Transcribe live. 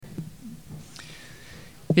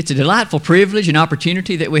It's a delightful privilege and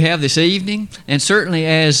opportunity that we have this evening, and certainly,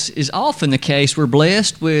 as is often the case, we're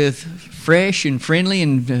blessed with fresh and friendly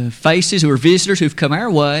and faces who are visitors who've come our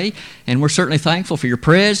way, and we're certainly thankful for your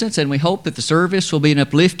presence, and we hope that the service will be an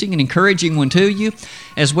uplifting and encouraging one to you,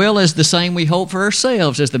 as well as the same we hope for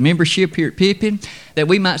ourselves as the membership here at Pippin, that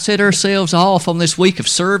we might set ourselves off on this week of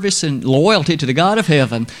service and loyalty to the God of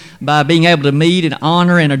heaven by being able to meet and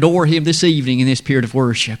honor and adore Him this evening in this period of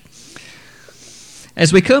worship.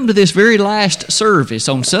 As we come to this very last service,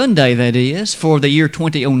 on Sunday that is, for the year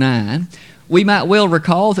 2009, we might well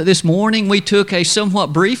recall that this morning we took a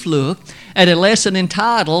somewhat brief look at a lesson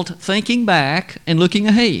entitled Thinking Back and Looking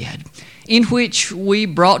Ahead, in which we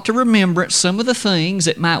brought to remembrance some of the things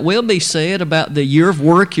that might well be said about the year of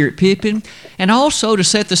work here at Pippin, and also to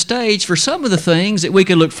set the stage for some of the things that we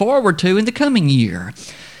could look forward to in the coming year.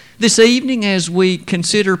 This evening, as we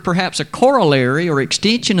consider perhaps a corollary or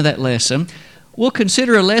extension of that lesson, we'll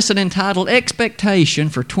consider a lesson entitled Expectation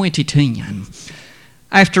for 2010.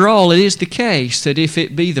 After all, it is the case that if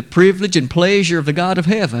it be the privilege and pleasure of the God of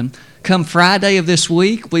heaven, come Friday of this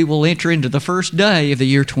week, we will enter into the first day of the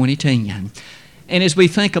year 2010. And as we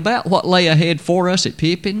think about what lay ahead for us at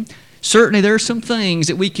Pippin, certainly there are some things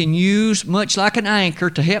that we can use much like an anchor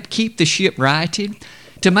to help keep the ship righted,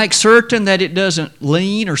 to make certain that it doesn't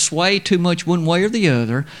lean or sway too much one way or the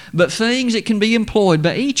other, but things that can be employed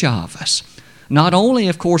by each of us. Not only,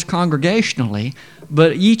 of course, congregationally,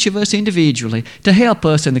 but each of us individually, to help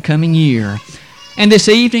us in the coming year. And this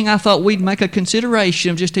evening, I thought we'd make a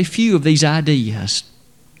consideration of just a few of these ideas.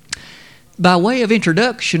 By way of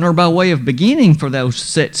introduction, or by way of beginning for those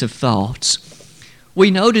sets of thoughts,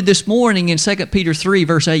 we noted this morning in 2 Peter 3,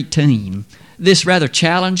 verse 18, this rather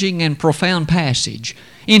challenging and profound passage,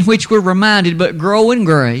 in which we're reminded, but grow in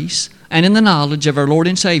grace and in the knowledge of our Lord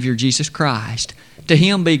and Savior, Jesus Christ. To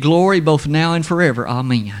Him be glory both now and forever.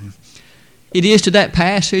 Amen. It is to that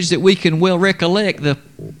passage that we can well recollect the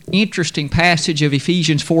interesting passage of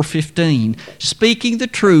Ephesians 4:15, speaking the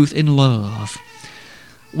truth in love.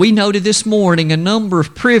 We noted this morning a number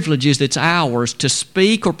of privileges that's ours to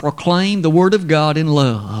speak or proclaim the Word of God in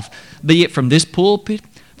love, be it from this pulpit,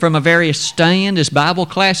 from a various stand as Bible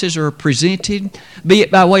classes are presented, be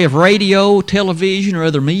it by way of radio, television, or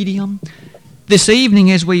other medium. This evening,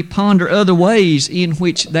 as we ponder other ways in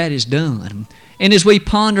which that is done, and as we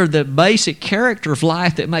ponder the basic character of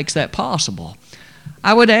life that makes that possible,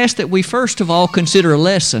 I would ask that we first of all consider a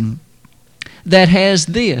lesson that has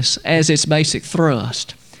this as its basic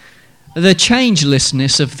thrust: the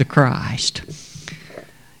changelessness of the Christ.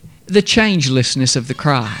 The changelessness of the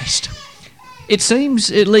Christ. It seems,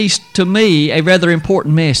 at least to me, a rather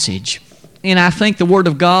important message, and I think the Word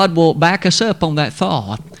of God will back us up on that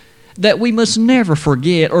thought, that we must never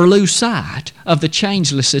forget or lose sight of the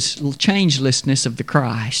changelessness of the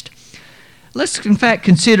Christ. Let's in fact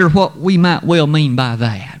consider what we might well mean by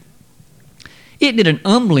that. Isn't it an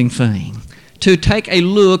humbling thing to take a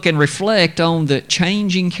look and reflect on the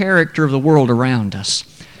changing character of the world around us?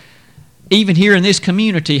 Even here in this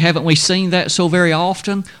community, haven't we seen that so very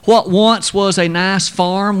often? What once was a nice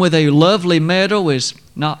farm with a lovely meadow is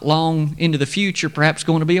not long into the future perhaps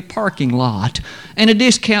going to be a parking lot, and a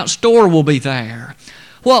discount store will be there.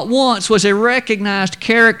 What once was a recognized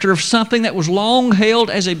character of something that was long held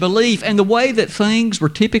as a belief, and the way that things were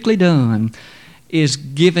typically done is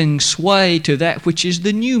giving sway to that which is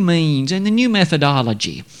the new means and the new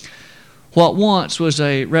methodology. What once was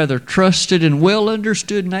a rather trusted and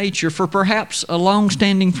well-understood nature for perhaps a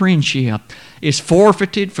long-standing friendship is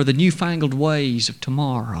forfeited for the newfangled ways of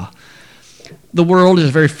tomorrow. The world is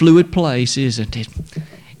a very fluid place, isn't it?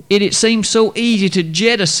 It seems so easy to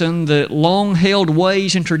jettison the long-held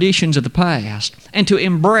ways and traditions of the past and to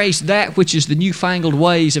embrace that which is the newfangled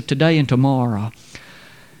ways of today and tomorrow.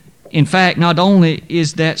 In fact, not only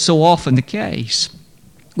is that so often the case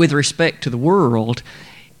with respect to the world,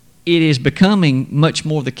 it is becoming much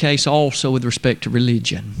more the case also with respect to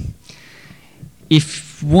religion.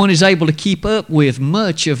 If one is able to keep up with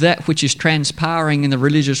much of that which is transpiring in the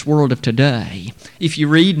religious world of today, if you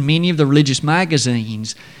read many of the religious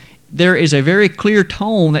magazines, there is a very clear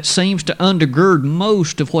tone that seems to undergird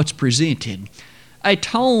most of what's presented. A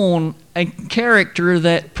tone, a character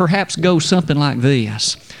that perhaps goes something like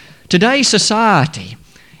this: today's society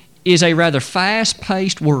is a rather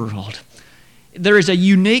fast-paced world. There is a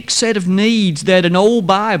unique set of needs that an old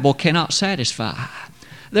Bible cannot satisfy.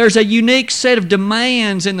 There's a unique set of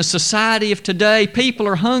demands in the society of today. People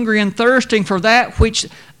are hungry and thirsting for that which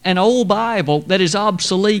an old Bible that is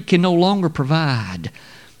obsolete can no longer provide.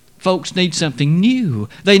 Folks need something new.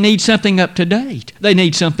 They need something up to date. They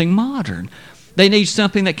need something modern. They need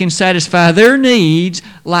something that can satisfy their needs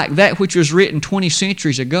like that which was written 20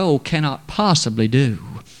 centuries ago cannot possibly do.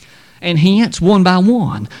 And hence, one by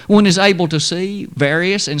one is able to see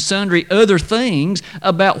various and sundry other things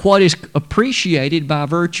about what is appreciated by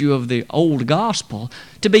virtue of the old gospel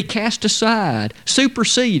to be cast aside,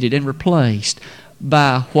 superseded, and replaced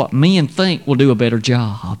by what men think will do a better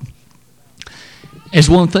job. As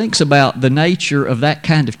one thinks about the nature of that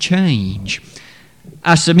kind of change,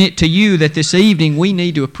 I submit to you that this evening we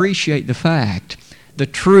need to appreciate the fact the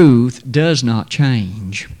truth does not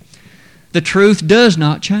change. The truth does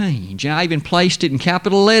not change. I even placed it in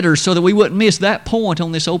capital letters so that we wouldn't miss that point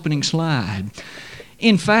on this opening slide.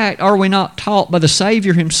 In fact, are we not taught by the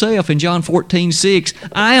Savior Himself in John 14:6,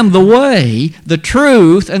 I am the way, the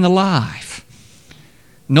truth, and the life.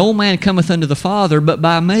 No man cometh unto the Father but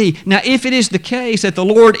by me. Now, if it is the case that the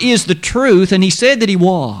Lord is the truth, and He said that He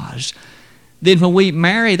was, then when we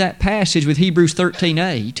marry that passage with Hebrews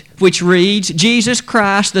 13:8, which reads, Jesus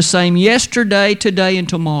Christ the same yesterday, today, and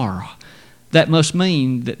tomorrow, that must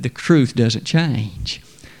mean that the truth doesn't change.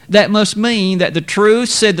 That must mean that the truth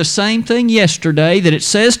said the same thing yesterday, that it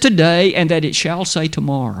says today, and that it shall say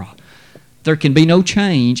tomorrow. There can be no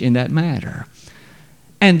change in that matter.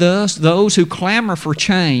 And thus, those who clamor for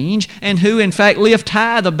change and who, in fact, lift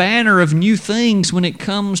high the banner of new things when it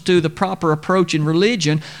comes to the proper approach in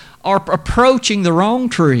religion are approaching the wrong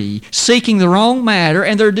tree, seeking the wrong matter,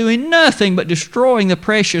 and they're doing nothing but destroying the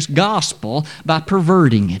precious gospel by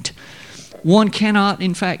perverting it. One cannot,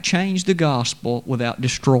 in fact, change the gospel without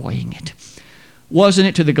destroying it. Wasn't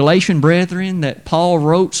it to the Galatian brethren that Paul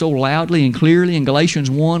wrote so loudly and clearly in Galatians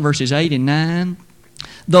 1, verses 8 and 9?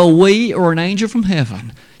 Though we or an angel from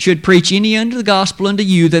heaven should preach any other gospel unto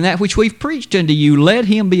you than that which we've preached unto you, let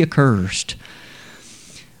him be accursed.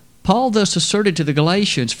 Paul thus asserted to the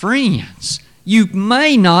Galatians, friends, you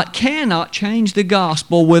cannot change the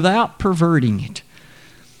gospel without perverting it.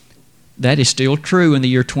 That is still true in the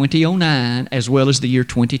year 2009 as well as the year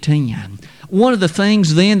 2010. One of the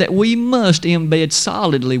things then that we must embed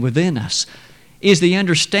solidly within us is the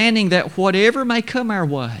understanding that whatever may come our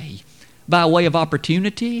way, by way of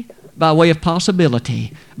opportunity, by way of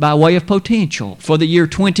possibility, by way of potential, for the year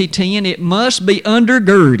 2010, it must be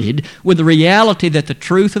undergirded with the reality that the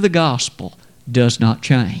truth of the gospel does not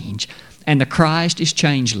change, and the Christ is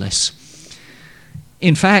changeless.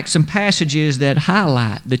 In fact, some passages that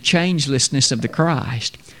highlight the changelessness of the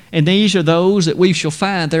Christ, and these are those that we shall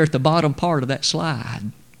find there at the bottom part of that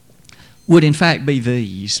slide, would in fact be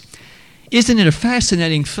these. Isn't it a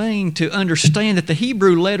fascinating thing to understand that the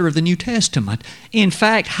Hebrew letter of the New Testament, in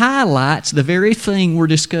fact, highlights the very thing we're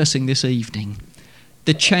discussing this evening,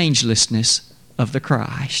 the changelessness of the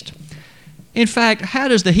Christ. In fact, how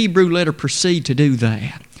does the Hebrew letter proceed to do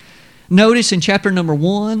that? Notice in chapter number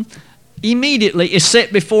 1, immediately is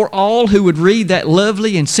set before all who would read that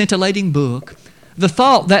lovely and scintillating book the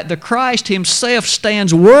thought that the Christ Himself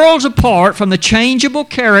stands worlds apart from the changeable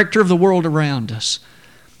character of the world around us.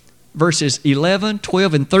 Verses 11,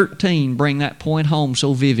 12, and 13 bring that point home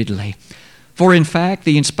so vividly. For in fact,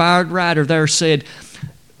 the inspired writer there said,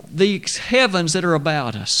 the heavens that are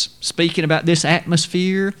about us, speaking about this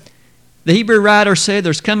atmosphere, the Hebrew writer said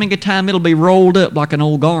there's coming a time it'll be rolled up like an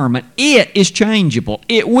old garment. It is changeable.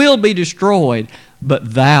 It will be destroyed.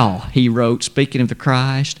 But thou, he wrote, speaking of the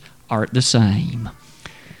Christ, art the same.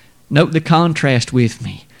 Note the contrast with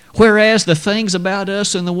me. Whereas the things about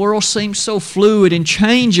us in the world seem so fluid and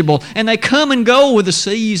changeable, and they come and go with the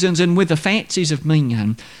seasons and with the fancies of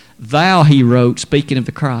men, thou, he wrote, speaking of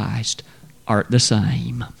the Christ, art the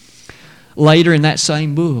same. Later in that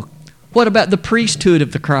same book, what about the priesthood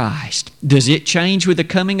of the Christ? Does it change with the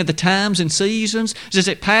coming of the times and seasons? Does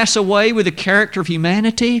it pass away with the character of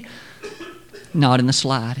humanity? Not in the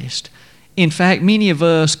slightest. In fact, many of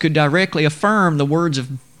us could directly affirm the words of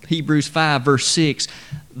Hebrews 5, verse 6,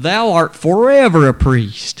 thou art forever a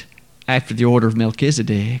priest after the order of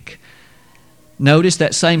Melchizedek. Notice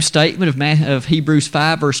that same statement of Hebrews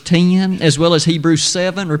 5, verse 10, as well as Hebrews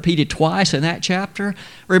 7, repeated twice in that chapter,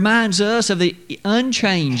 reminds us of the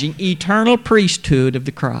unchanging, eternal priesthood of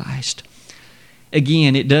the Christ.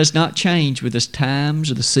 Again, it does not change with the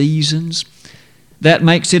times or the seasons. That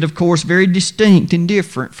makes it, of course, very distinct and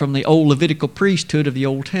different from the old Levitical priesthood of the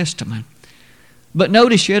Old Testament. But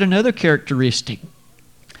notice yet another characteristic.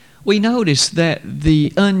 We notice that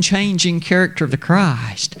the unchanging character of the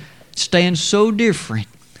Christ stands so different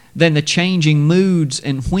than the changing moods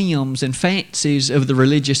and whims and fancies of the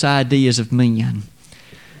religious ideas of men.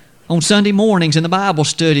 On Sunday mornings in the Bible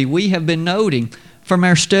study, we have been noting from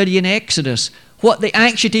our study in Exodus what the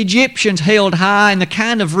ancient Egyptians held high and the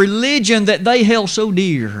kind of religion that they held so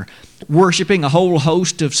dear. worshiping a whole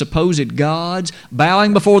host of supposed gods,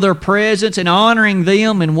 bowing before their presence and honoring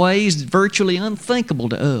them in ways virtually unthinkable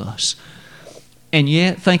to us. And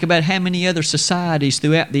yet, think about how many other societies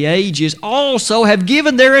throughout the ages also have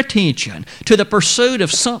given their attention to the pursuit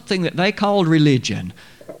of something that they called religion,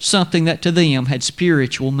 something that to them had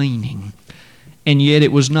spiritual meaning. And yet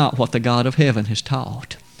it was not what the God of heaven has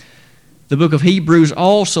taught. The book of Hebrews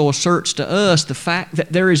also asserts to us the fact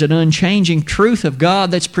that there is an unchanging truth of God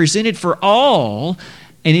that's presented for all,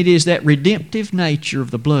 and it is that redemptive nature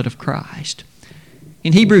of the blood of Christ.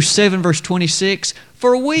 In Hebrews 7 verse 26,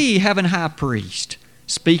 "For we have an high priest,"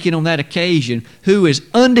 speaking on that occasion, "who is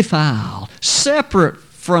undefiled, separate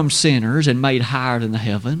from sinners, and made higher than the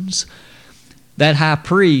heavens." That high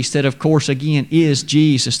priest, that of course again is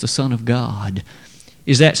Jesus, the Son of God,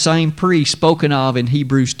 is that same priest spoken of in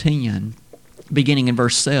Hebrews 10, beginning in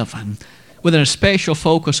verse 7, with an especial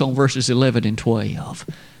focus on verses 11 and 12.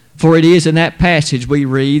 For it is in that passage we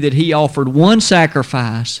read that He offered one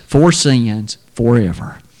sacrifice for sins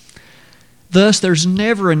forever. Thus, there's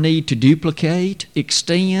never a need to duplicate,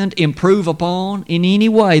 extend, improve upon in any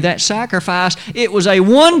way that sacrifice. It was a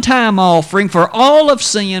one-time offering for all of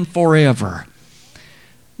sin forever.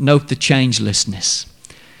 Note the changelessness.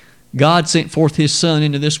 God sent forth His Son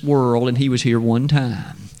into this world, and He was here one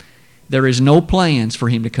time. There is no plans for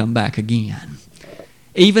Him to come back again.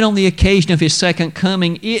 Even on the occasion of His second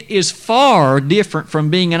coming, it is far different from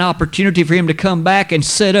being an opportunity for Him to come back and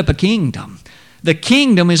set up a kingdom. The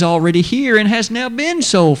kingdom is already here and has now been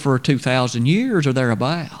so for 2,000 years or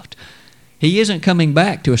thereabout. He isn't coming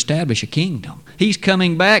back to establish a kingdom. He's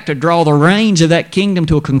coming back to draw the reins of that kingdom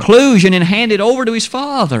to a conclusion and hand it over to His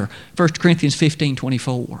Father. 1 Corinthians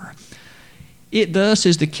 15:24. It thus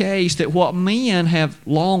is the case that what men have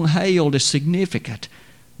long hailed as significant,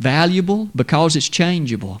 valuable because it's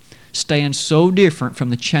changeable, stands so different from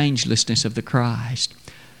the changelessness of the Christ.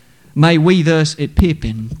 May we thus at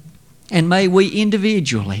Pippin, and may we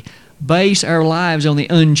individually, base our lives on the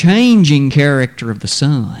unchanging character of the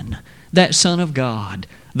Son, that Son of God,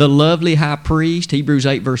 the lovely high priest, Hebrews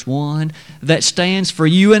 8 verse 1, that stands for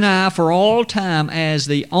you and I for all time as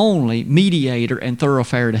the only mediator and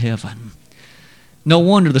thoroughfare to heaven. No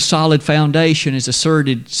wonder the solid foundation is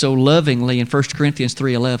asserted so lovingly in 1 Corinthians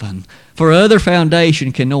 3:11. For other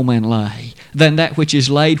foundation can no man lay than that which is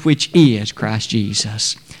laid, which is Christ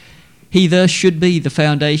Jesus. He thus should be the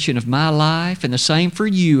foundation of my life, and the same for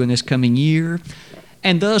you in this coming year.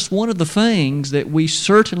 And thus one of the things that we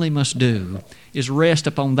certainly must do is rest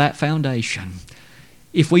upon that foundation.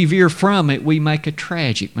 If we veer from it, we make a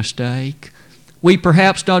tragic mistake. We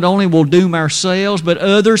perhaps not only will doom ourselves, but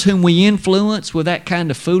others whom we influence with that kind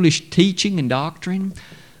of foolish teaching and doctrine.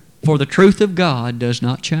 For the truth of God does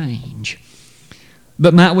not change.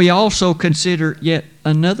 But might we also consider yet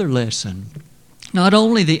another lesson? Not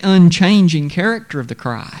only the unchanging character of the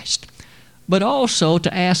Christ, but also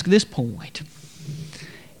to ask this point.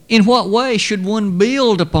 In what way should one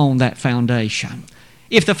build upon that foundation?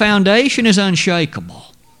 If the foundation is unshakable,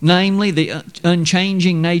 namely the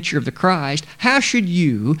unchanging nature of the Christ, how should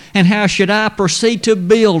you and how should I proceed to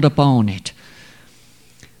build upon it?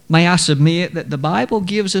 May I submit that the Bible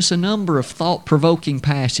gives us a number of thought-provoking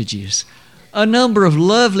passages, a number of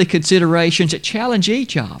lovely considerations that challenge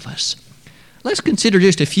each of us. Let's consider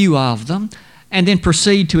just a few of them and then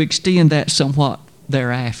proceed to extend that somewhat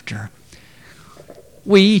thereafter.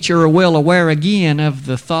 We each are well aware again of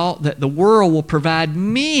the thought that the world will provide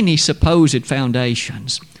many supposed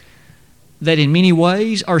foundations that in many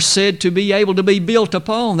ways are said to be able to be built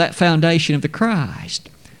upon that foundation of the Christ.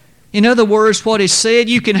 In other words, what is said,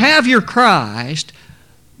 you can have your Christ,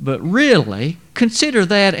 but really consider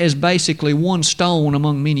that as basically one stone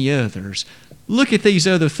among many others. Look at these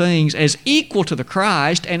other things as equal to the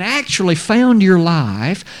Christ and actually found your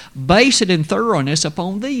life, base it in thoroughness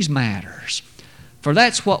upon these matters. For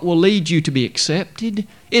that's what will lead you to be accepted.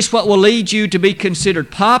 It's what will lead you to be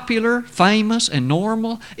considered popular, famous, and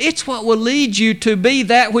normal. It's what will lead you to be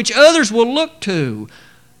that which others will look to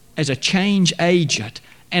as a change agent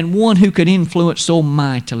and one who can influence so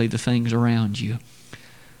mightily the things around you.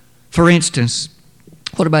 For instance,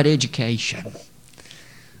 what about education?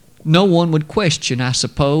 No one would question, I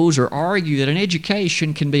suppose, or argue that an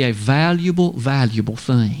education can be a valuable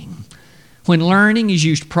thing. When learning is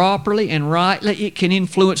used properly and rightly, it can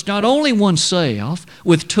influence not only oneself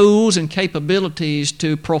with tools and capabilities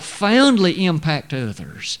to profoundly impact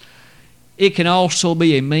others. It can also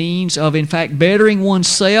be a means of, in fact, bettering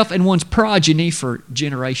oneself and one's progeny for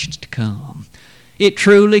generations to come. It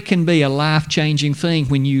truly can be a life-changing thing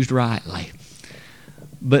when used rightly.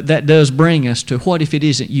 But that does bring us to what if it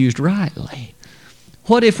isn't used rightly?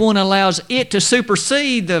 What if one allows it to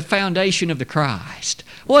supersede the foundation of the Christ?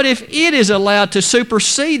 What if it is allowed to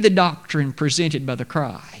supersede the doctrine presented by the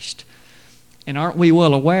Christ? And aren't we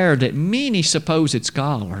well aware that many supposed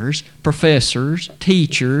scholars, professors,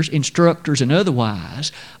 teachers, instructors, and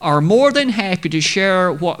otherwise are more than happy to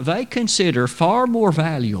share what they consider far more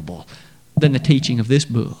valuable than the teaching of this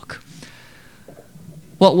book?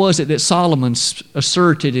 What was it that Solomon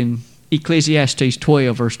asserted in Ecclesiastes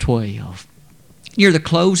 12, verse 12? Near the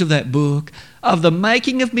close of that book, of the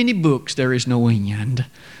making of many books there is no end.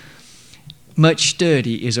 Much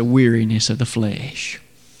study is a weariness of the flesh.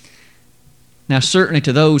 Now, certainly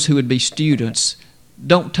to those who would be students,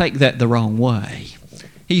 don't take that the wrong way.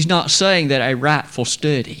 He's not saying that a rightful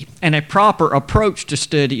study and a proper approach to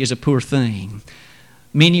study is a poor thing.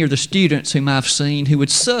 Many are the students whom I've seen who would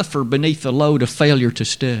suffer beneath the load of failure to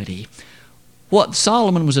study. What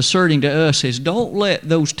Solomon was asserting to us is, don't let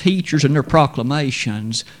those teachers and their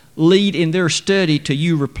proclamations lead in their study to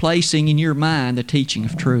you replacing in your mind the teaching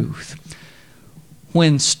of truth.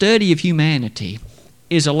 When study of humanity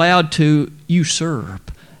is allowed to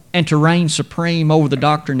usurp and to reign supreme over the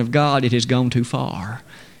doctrine of God, it has gone too far.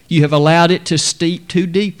 You have allowed it to steep too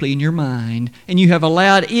deeply in your mind, and you have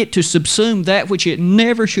allowed it to subsume that which it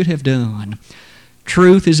never should have done.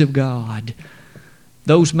 Truth is of God.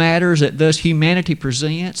 Those matters that thus humanity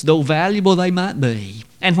presents, though valuable they might be,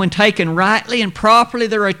 and when taken rightly and properly,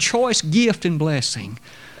 they're a choice gift and blessing.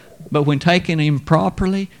 But when taken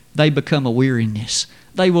improperly, they become a weariness.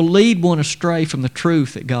 They will lead one astray from the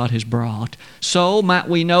truth that God has brought. So, might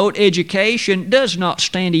we note, education does not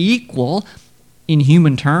stand equal in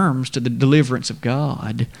human terms to the deliverance of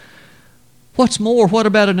God. What's more, what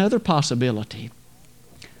about another possibility?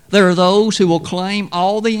 There are those who will claim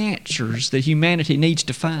all the answers that humanity needs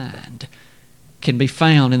to find can be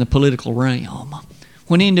found in the political realm.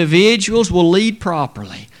 When individuals will lead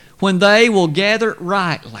properly, when they will gather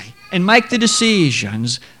rightly and make the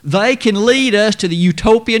decisions, they can lead us to the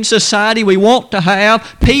utopian society we want to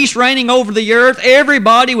have, peace reigning over the earth,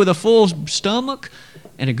 everybody with a full stomach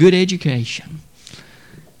and a good education.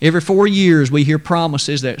 Every 4 years we hear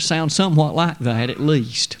promises that sound somewhat like that, at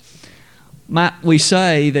least. Might we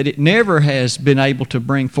say that it never has been able to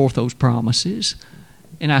bring forth those promises,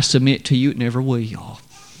 and I submit to you it never will.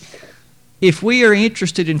 If we are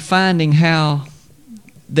interested in finding how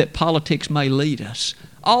that politics may lead us,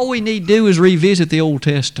 all we need to do is revisit the Old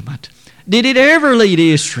Testament. Did it ever lead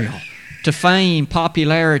Israel to fame,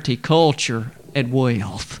 popularity, culture, and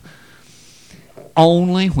wealth?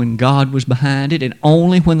 Only when God was behind it, and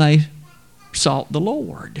only when they sought the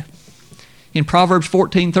Lord. In Proverbs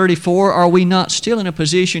 14:34, are we not still in a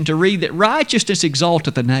position to read that righteousness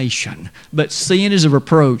exalteth a nation, but sin is a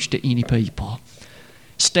reproach to any people?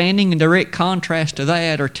 Standing in direct contrast to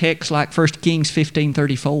that are texts like 1 Kings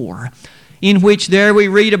 15:34, in which there we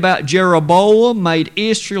read about Jeroboam made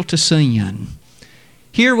Israel to sin.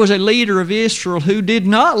 Here was a leader of Israel who did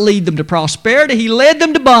not lead them to prosperity. He led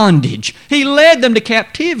them to bondage. He led them to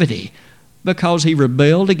captivity because he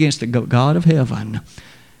rebelled against the God of heaven.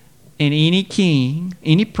 And any king,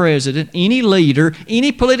 any president, any leader,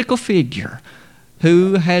 any political figure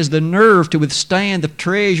who has the nerve to withstand the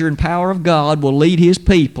treasure and power of God will lead his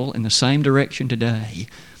people in the same direction today.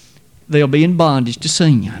 They'll be in bondage to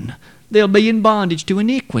sin. They'll be in bondage to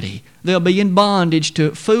iniquity. They'll be in bondage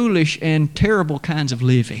to foolish and terrible kinds of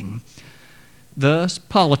living. Thus,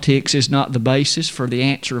 politics is not the basis for the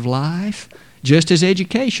answer of life, just as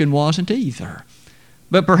education wasn't either.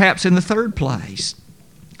 But perhaps in the third place,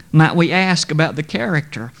 might we ask about the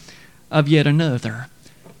character of yet another?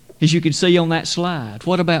 As you can see on that slide,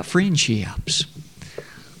 what about friendships?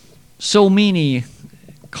 So many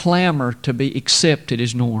clamor to be accepted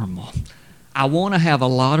as normal. I want to have a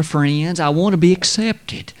lot of friends. I want to be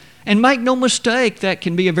accepted. And make no mistake, that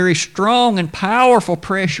can be a very strong and powerful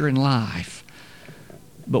pressure in life.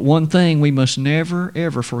 But one thing we must never,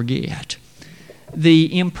 ever forget: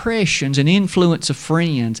 the impressions and influence of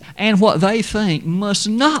friends and what they think must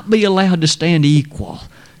not be allowed to stand equal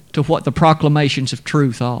to what the proclamations of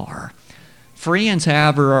truth are. Friends,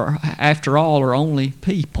 however, after all, are only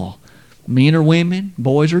people. Men or women,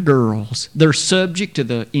 boys or girls. They're subject to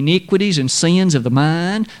the iniquities and sins of the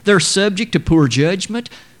mind. They're subject to poor judgment.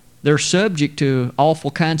 They're subject to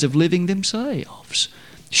awful kinds of living themselves.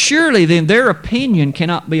 Surely then their opinion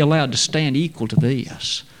cannot be allowed to stand equal to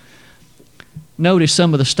this. Notice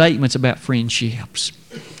some of the statements about friendships.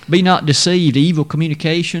 Be not deceived, evil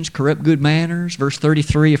communications corrupt good manners. Verse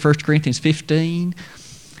 33 of 1 Corinthians 15.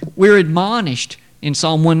 We're admonished in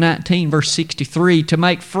Psalm 119, verse 63, to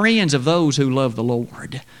make friends of those who love the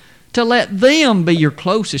Lord, to let them be your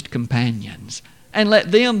closest companions. and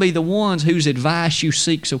let them be the ones whose advice you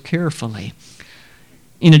seek so carefully.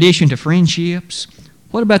 In addition to friendships,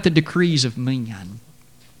 what about the decrees of men?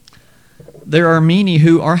 There are many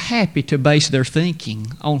who are happy to base their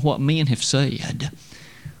thinking on what men have said,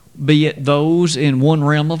 be it those in one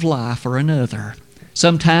realm of life or another.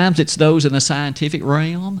 Sometimes it's those in the scientific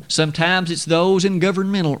realm. Sometimes it's those in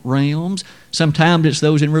governmental realms. Sometimes it's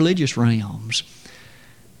those in religious realms.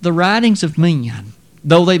 The writings of men,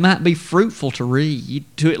 though they might be fruitful to read,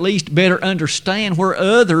 to at least better understand where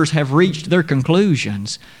others have reached their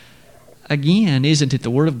conclusions, again, isn't it the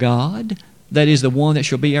Word of God that is the one that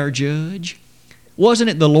shall be our judge? Wasn't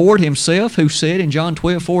it the Lord Himself who said in John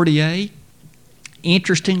 12:48,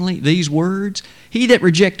 interestingly, these words, "He that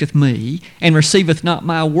rejecteth me and receiveth not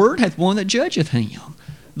my word hath one that judgeth him.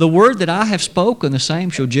 The word that I have spoken, the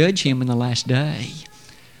same shall judge him in the last day."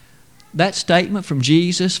 That statement from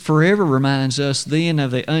Jesus forever reminds us then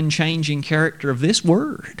of the unchanging character of this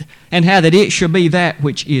word and how that it shall be that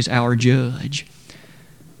which is our judge.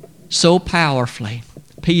 So powerfully,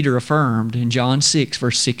 Peter affirmed in John 6,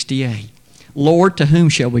 verse 68, "Lord, to whom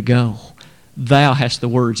shall we go? Thou hast the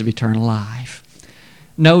words of eternal life."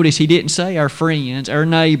 Notice he didn't say our friends, our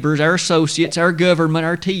neighbors, our associates, our government,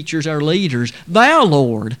 our teachers, our leaders. Thou,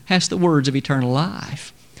 Lord, hast the words of eternal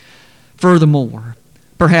life. Furthermore,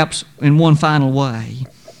 perhaps in one final way,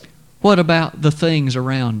 what about the things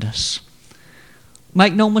around us?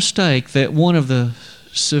 Make no mistake that one of the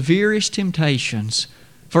severest temptations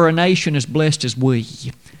for a nation as blessed as we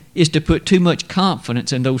is to put too much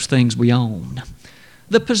confidence in those things we own.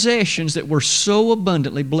 The possessions that we're so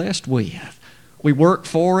abundantly blessed with. We work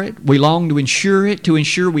for it. We long to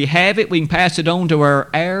ensure we have it. We can pass it on to our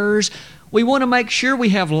heirs. We want to make sure we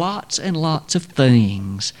have lots and lots of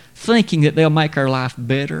things, thinking that they'll make our life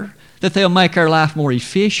better, that they'll make our life more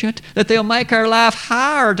efficient, that they'll make our life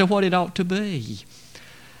higher to what it ought to be.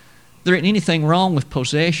 There isn't anything wrong with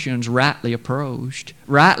possessions rightly approached,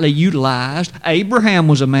 rightly utilized. Abraham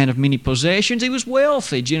was a man of many possessions. He was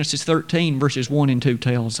wealthy. Genesis 13, verses 1 and 2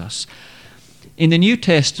 tells us. In the New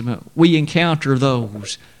Testament, we encounter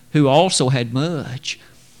those who also had much.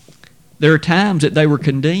 There are times that they were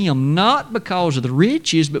condemned not because of the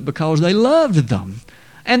riches, but because they loved them.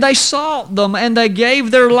 And they sought them, and they gave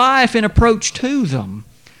their life in approach to them.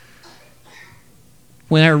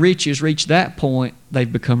 When our riches reach that point,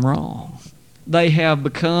 they've become wrong. They have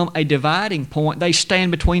become a dividing point. They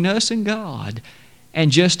stand between us and God.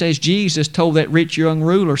 And just as Jesus told that rich young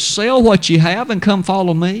ruler, "Sell what you have and come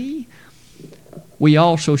follow me," we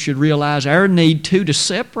also should realize our need to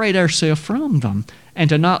separate ourselves from them and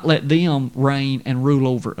to not let them reign and rule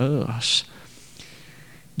over us.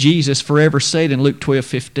 Jesus forever said in Luke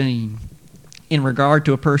 12:15, in regard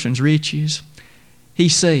to a person's riches, He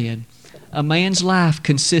said, "A man's life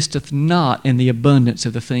consisteth not in the abundance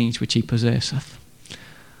of the things which he possesseth."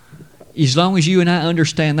 As long as you and I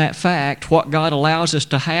understand that fact, what God allows us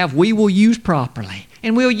to have, we will use properly.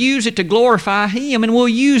 And we'll use it to glorify Him, and we'll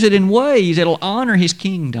use it in ways that will honor His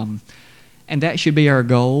kingdom. And that should be our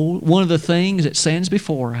goal, one of the things that stands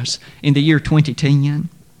before us in the year 2010.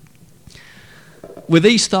 With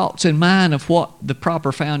these thoughts in mind of what the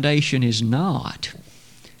proper foundation is not,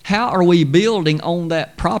 how are we building on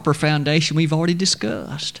that proper foundation we've already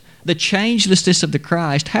discussed? The changelessness of the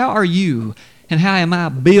Christ. How are you and how am I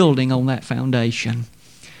building on that foundation?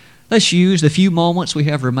 Let's use the few moments we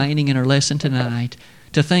have remaining in our lesson tonight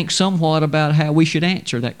to think somewhat about how we should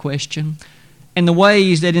answer that question and the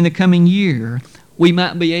ways that in the coming year we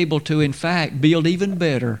might be able to, in fact, build even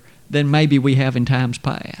better than maybe we have in times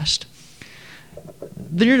past.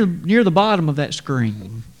 Near the bottom of that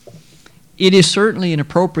screen, it is certainly an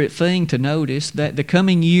appropriate thing to notice that the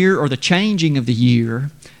coming year or the changing of the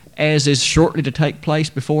year, as is shortly to take place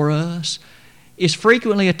before us, is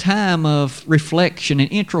frequently a time of reflection and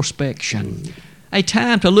introspection, a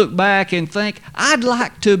time to look back and think, I'd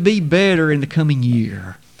like to be better in the coming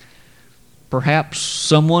year. Perhaps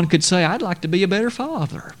someone could say, I'd like to be a better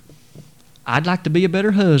father. I'd like to be a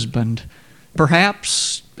better husband.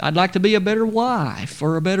 Perhaps I'd like to be a better wife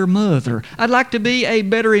or a better mother. I'd like to be a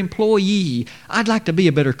better employee. I'd like to be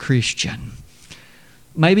a better Christian.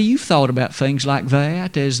 Maybe you've thought about things like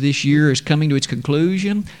that as this year is coming to its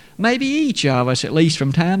conclusion. Maybe each of us, at least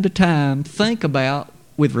from time to time, think about,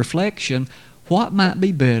 with reflection, what might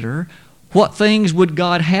be better? What things would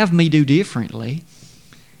God have me do differently?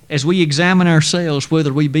 As we examine ourselves,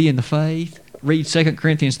 whether we be in the faith, read 2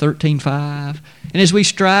 Corinthians 13:5. And as we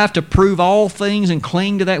strive to prove all things and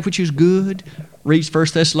cling to that which is good, read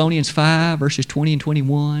 1 Thessalonians 5, verses 20 and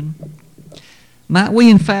 21. Might we,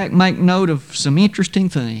 in fact, make note of some interesting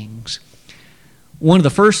things? one of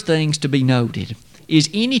the first things to be noted is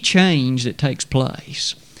any change that takes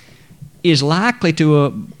place is likely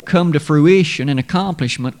to come to fruition and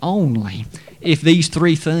accomplishment only if these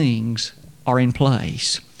three things are in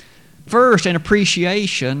place. First, an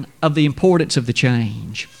appreciation of the importance of the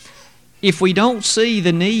change. If we don't see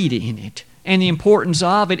the need in it and the importance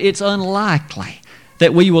of it, it's unlikely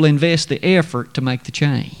that we will invest the effort to make the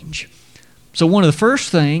change. So one of the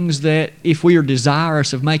first things that, if we are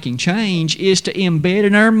desirous of making change, is to embed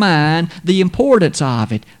in our mind the importance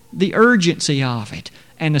of it, the urgency of it,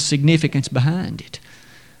 and the significance behind it.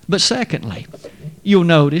 But secondly, you'll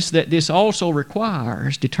notice that this also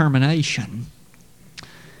requires determination.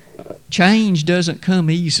 Change doesn't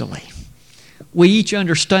come easily. We each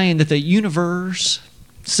understand that the universe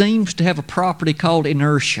seems to have a property called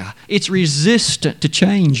inertia. It's resistant to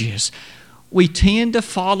changes. We tend to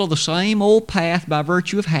follow the same old path by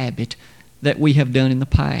virtue of habit that we have done in the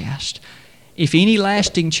past. If any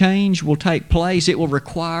lasting change will take place, it will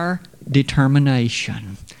require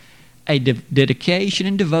determination, a dedication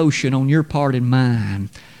and devotion on your part and mine.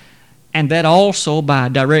 And that also, by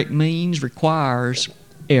direct means, requires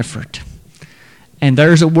effort. And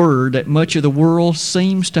there's a word that much of the world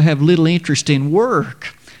seems to have little interest in: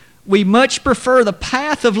 work. We much prefer the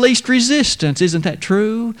path of least resistance. Isn't that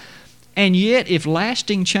true? And yet, if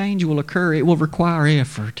lasting change will occur, it will require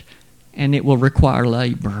effort, and it will require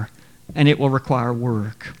labor, and it will require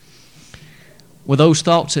work. With those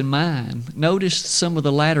thoughts in mind, notice some of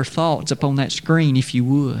the latter thoughts upon that screen, if you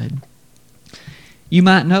would. You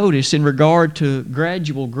might notice, in regard to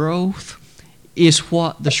gradual growth, is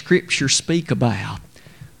what the Scriptures speak about.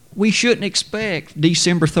 We shouldn't expect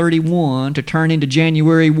December 31 to turn into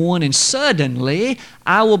January 1 and suddenly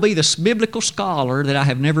I will be the biblical scholar that I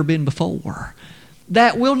have never been before.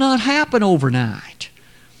 That will not happen overnight.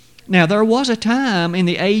 Now, there was a time in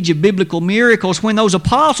the age of biblical miracles when those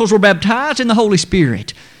apostles were baptized in the Holy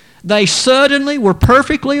Spirit. They suddenly were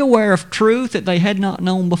perfectly aware of truth that they had not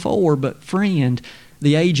known before. But friend,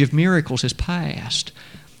 the age of miracles has passed.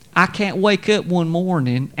 I can't wake up one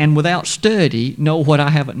morning and without study know what I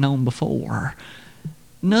haven't known before.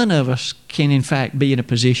 None of us can in fact be in a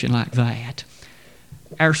position like that.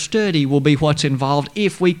 Our study will be what's involved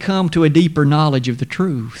if we come to a deeper knowledge of the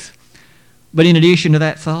truth. But in addition to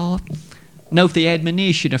that thought, note the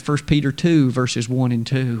admonition of 1 Peter 2, verses 1 and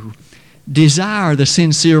 2. Desire the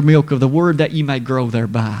sincere milk of the Word that you may grow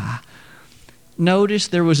thereby. Notice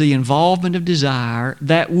there was the involvement of desire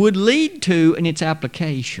that would lead to, in its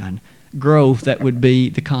application, growth that would be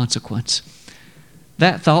the consequence.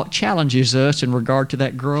 That thought challenges us in regard to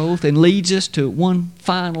that growth and leads us to one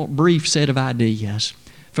final brief set of ideas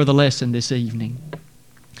for the lesson this evening.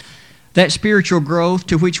 That spiritual growth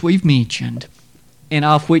to which we've mentioned and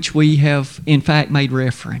of which we have in fact made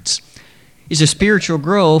reference is a spiritual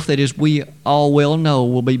growth that, as we all well know,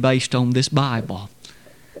 will be based on this Bible.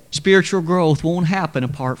 Spiritual growth won't happen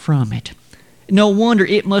apart from it. No wonder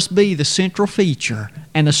it must be the central feature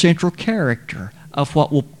and the central character of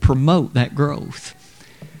what will promote that growth.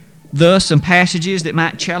 Thus, some passages that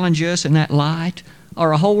might challenge us in that light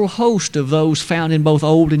are a whole host of those found in both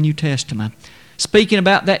Old and New Testament. Speaking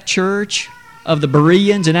about that church of the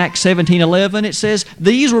Bereans in Acts 17:11, it says,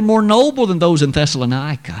 "These were more noble than those in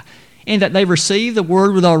Thessalonica, in that they received the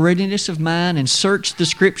word with all readiness of mind and searched the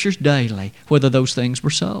Scriptures daily, whether those things were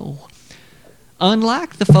so."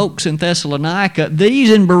 Unlike the folks in Thessalonica, these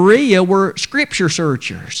in Berea were Scripture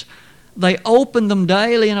searchers. They opened them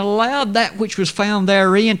daily and allowed that which was found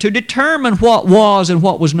therein to determine what was and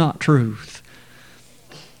what was not truth.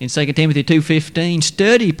 In 2 Timothy 2:15,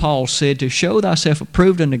 "Study," Paul said, "to show thyself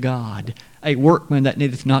approved unto God, a workman that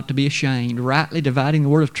needeth not to be ashamed, rightly dividing the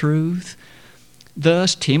word of truth."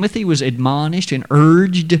 Thus, Timothy was admonished and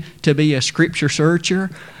urged to be a Scripture searcher,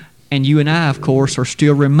 and you and I, of course, are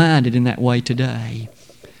still reminded in that way today.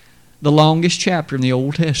 The longest chapter in the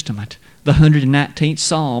Old Testament, the 119th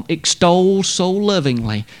Psalm, extols so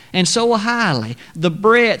lovingly and so highly the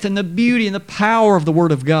breadth and the beauty and the power of the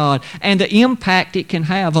Word of God and the impact it can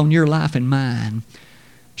have on your life and mine.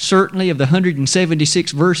 Certainly, of the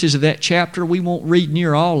 176 verses of that chapter, we won't read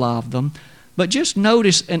near all of them, but just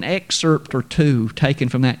notice an excerpt or two taken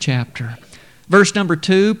from that chapter. Verse number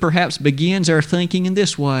 2 perhaps begins our thinking in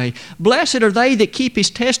this way: "Blessed are they that keep His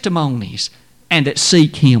testimonies and that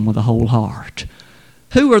seek Him with a whole heart."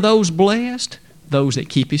 Who are those blessed? Those that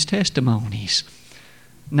keep His testimonies.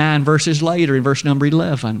 9 verses later, in verse number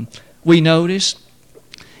 11, we notice,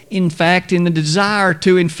 in fact, in the desire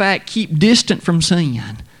to, in fact, keep distant from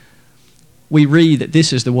sin, we read that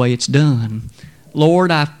this is the way it's done.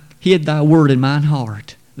 "Lord, I've hid Thy word in mine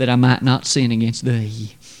heart, that I might not sin against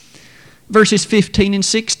Thee." Verses 15 and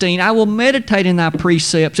 16, I will meditate in thy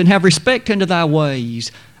precepts and have respect unto thy ways.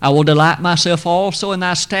 I will delight myself also in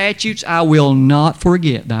thy statutes. I will not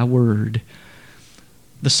forget thy word.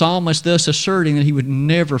 The psalmist thus asserting that he would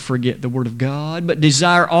never forget the word of God, but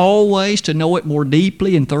desire always to know it more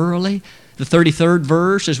deeply and thoroughly. The 33rd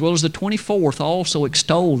verse, as well as the 24th, also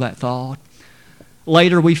extol that thought.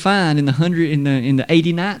 Later we find in the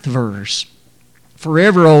 89th verse,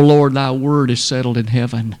 forever, O Lord, thy word is settled in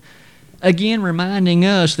heaven. Again reminding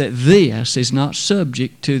us that this is not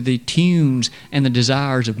subject to the tunes and the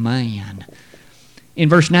desires of man. In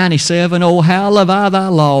verse 97, O how love I thy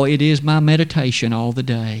law, it is my meditation all the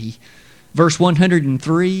day. Verse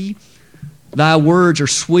 103, thy words are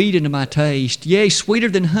sweet unto my taste, yea, sweeter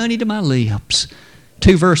than honey to my lips.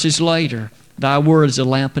 2 verses later, thy word is a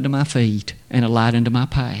lamp unto my feet and a light unto my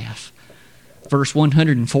path. Verse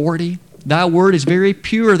 140, thy word is very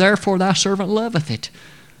pure, therefore thy servant loveth it.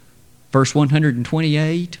 Verse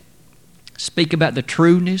 128, speak about the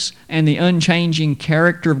trueness and the unchanging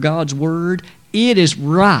character of God's word. It is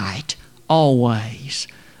right always.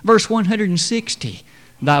 Verse 160,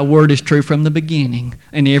 thy word is true from the beginning,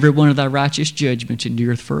 and every one of thy righteous judgments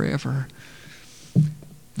endureth forever.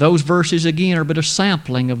 Those verses again are but a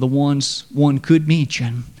sampling of the ones one could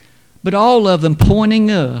mention, but all of them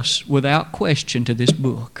pointing us without question to this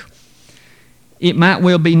book. It might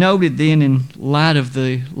well be noted then, in light of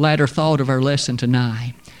the latter thought of our lesson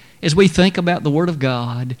tonight, as we think about the Word of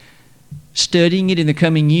God, studying it in the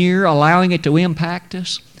coming year, allowing it to impact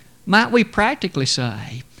us, might we practically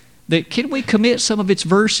say that can we commit some of its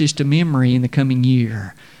verses to memory in the coming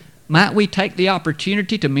year? Might we take the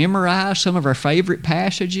opportunity to memorize some of our favorite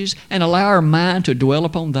passages and allow our mind to dwell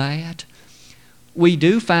upon that? We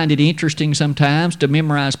do find it interesting sometimes to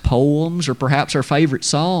memorize poems or perhaps our favorite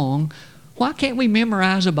song. Why can't we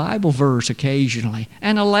memorize a Bible verse occasionally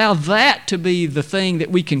and allow that to be the thing that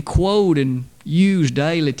we can quote and use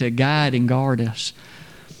daily to guide and guard us?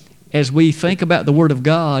 As we think about the Word of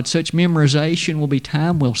God, such memorization will be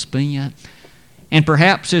time well spent. And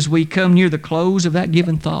perhaps as we come near the close of that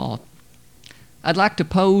given thought, I'd like to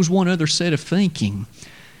pose one other set of thinking.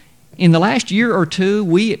 In the last year or two,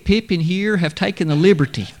 we at Pippin here have taken the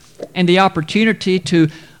liberty and the opportunity to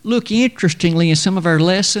look interestingly in some of our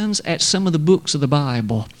lessons at some of the books of the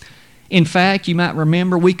Bible. In fact, you might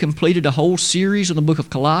remember we completed a whole series on the book of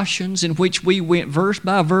Colossians in which we went verse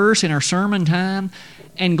by verse in our sermon time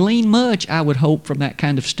and gleaned much, I would hope, from that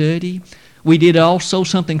kind of study. We did also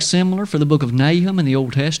something similar for the book of Nahum in the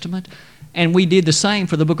Old Testament, and we did the same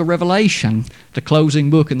for the book of Revelation, the closing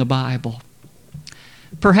book in the Bible.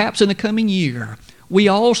 Perhaps in the coming year, we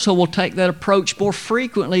also will take that approach more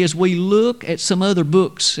frequently as we look at some other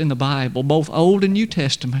books in the Bible, both Old and New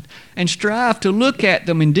Testament, and strive to look at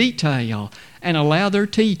them in detail and allow their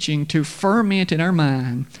teaching to ferment in our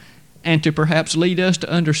mind and to perhaps lead us to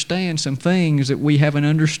understand some things that we haven't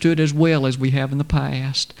understood as well as we have in the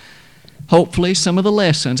past. Hopefully, some of the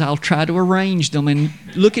lessons, I'll try to arrange them and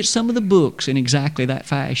look at some of the books in exactly that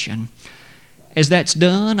fashion. As that's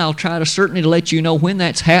done, I'll try to certainly let you know when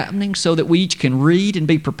that's happening so that we each can read and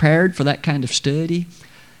be prepared for that kind of study.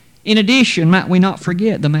 In addition, might we not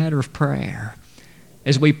forget the matter of prayer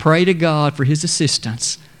as we pray to God for His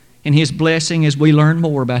assistance and His blessing as we learn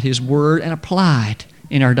more about His Word and apply it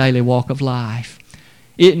in our daily walk of life.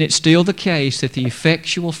 Isn't it still the case that the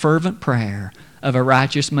effectual, fervent prayer of a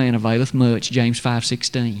righteous man availeth much, James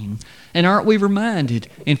 5:16. And aren't we reminded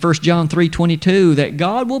in 1 John 3:22 that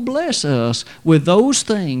God will bless us with those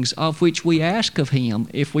things of which we ask of Him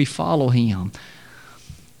if we follow Him?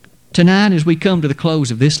 Tonight, as we come to the close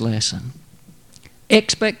of this lesson,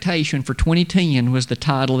 Expectation for 2010 was the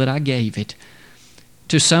title that I gave it.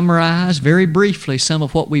 To summarize very briefly some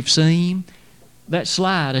of what we've seen, that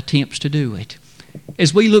slide attempts to do it.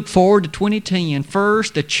 As we look forward to 2010,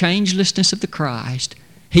 first, the changelessness of the Christ.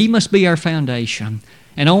 He must be our foundation.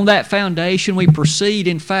 And on that foundation, we proceed,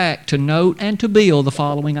 in fact, to note and to build the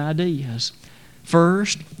following ideas.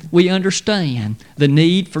 First, we understand the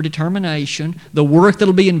need for determination, the work that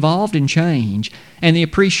will be involved in change, and the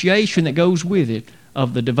appreciation that goes with it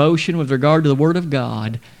of the devotion with regard to the Word of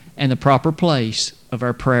God and the proper place of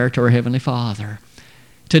our prayer to our Heavenly Father.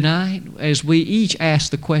 Tonight, as we each ask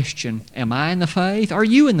the question, am I in the faith? Are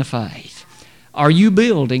you in the faith? Are you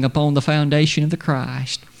building upon the foundation of the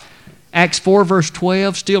Christ? Acts 4 verse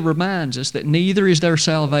 12 still reminds us that neither is there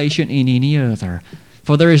salvation in any other.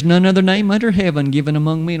 For there is none other name under heaven given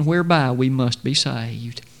among men whereby we must be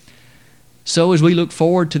saved. So as we look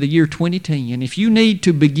forward to the year 2010, if you need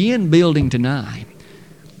to begin building tonight,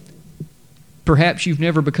 perhaps you've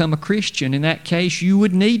never become a Christian. In that case, you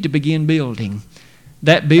would need to begin building.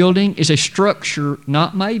 That building is a structure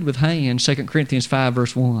not made with hands, 2 Corinthians 5,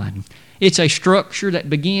 verse 1. It's a structure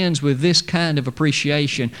that begins with this kind of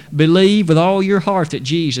appreciation. Believe with all your heart that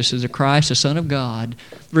Jesus is the Christ, the Son of God.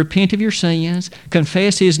 Repent of your sins,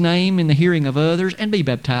 confess His name in the hearing of others, and be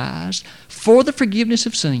baptized for the forgiveness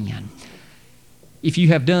of sin. If you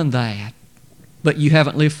have done that, but you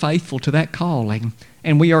haven't lived faithful to that calling,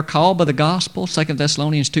 and we are called by the gospel, 2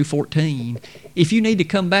 Thessalonians 2:14. If you need to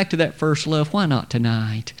come back to that first love, why not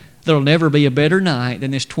tonight? There'll never be a better night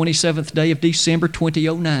than this 27th day of December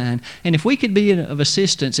 2009. And if we could be of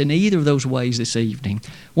assistance in either of those ways this evening,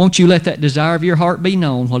 won't you let that desire of your heart be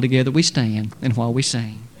known while together we stand and while we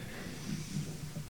sing?